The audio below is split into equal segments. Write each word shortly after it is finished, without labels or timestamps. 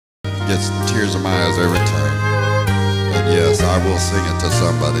gets tears in my eyes every time. But yes, I will sing it to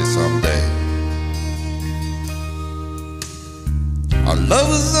somebody someday. Our love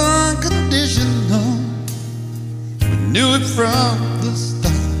is unconditional. We knew it from the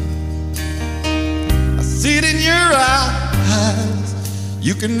start. I see it in your eyes.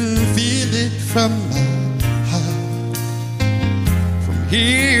 You can feel it from my heart. From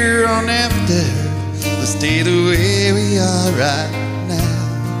here on after, we'll stay the way we are right now,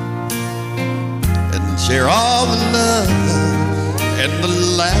 and share all the love and the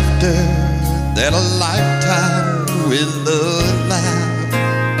laughter that a lifetime will allow.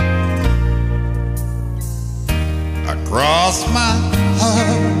 I cross my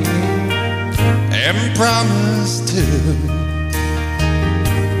heart and promise to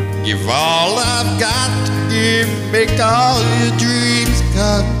give all I've got to give, make all your dreams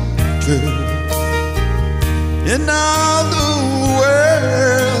come true. In all the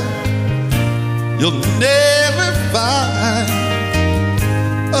world, you'll never find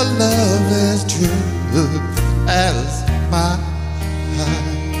a love as true as mine.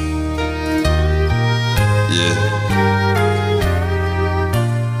 Yeah.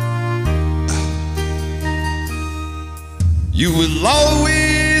 You will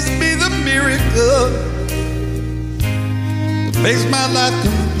always be the miracle that makes my life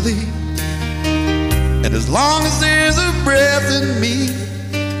complete. And as long as there's a breath in me,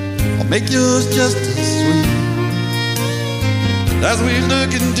 I'll make yours just as sweet. And as we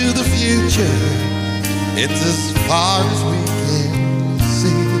look into the future, it's as far as we can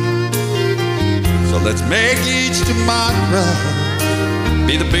see. So let's make each tomorrow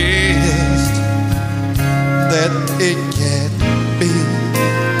be the best that it can be.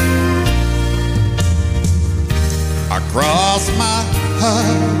 I cross my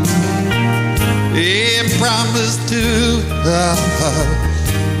heart and promise to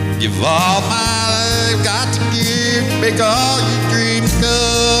give all I've got to give, make all your dreams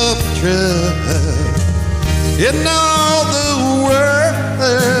come true. In all the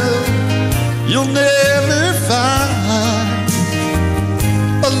world, you'll never find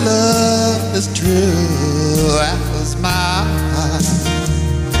a love as true as mine.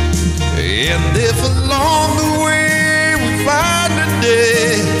 And if along the way we find a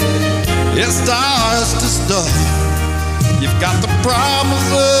day it starts to start, you've got the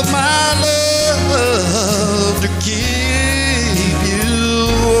promise of my love to keep you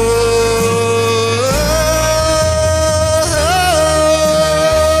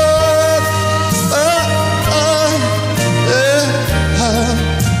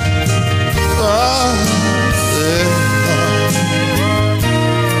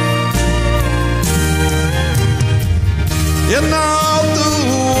in all the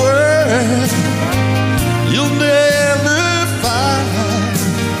world. You'll never find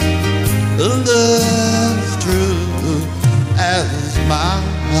a love as true as mine.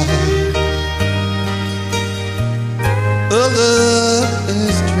 A love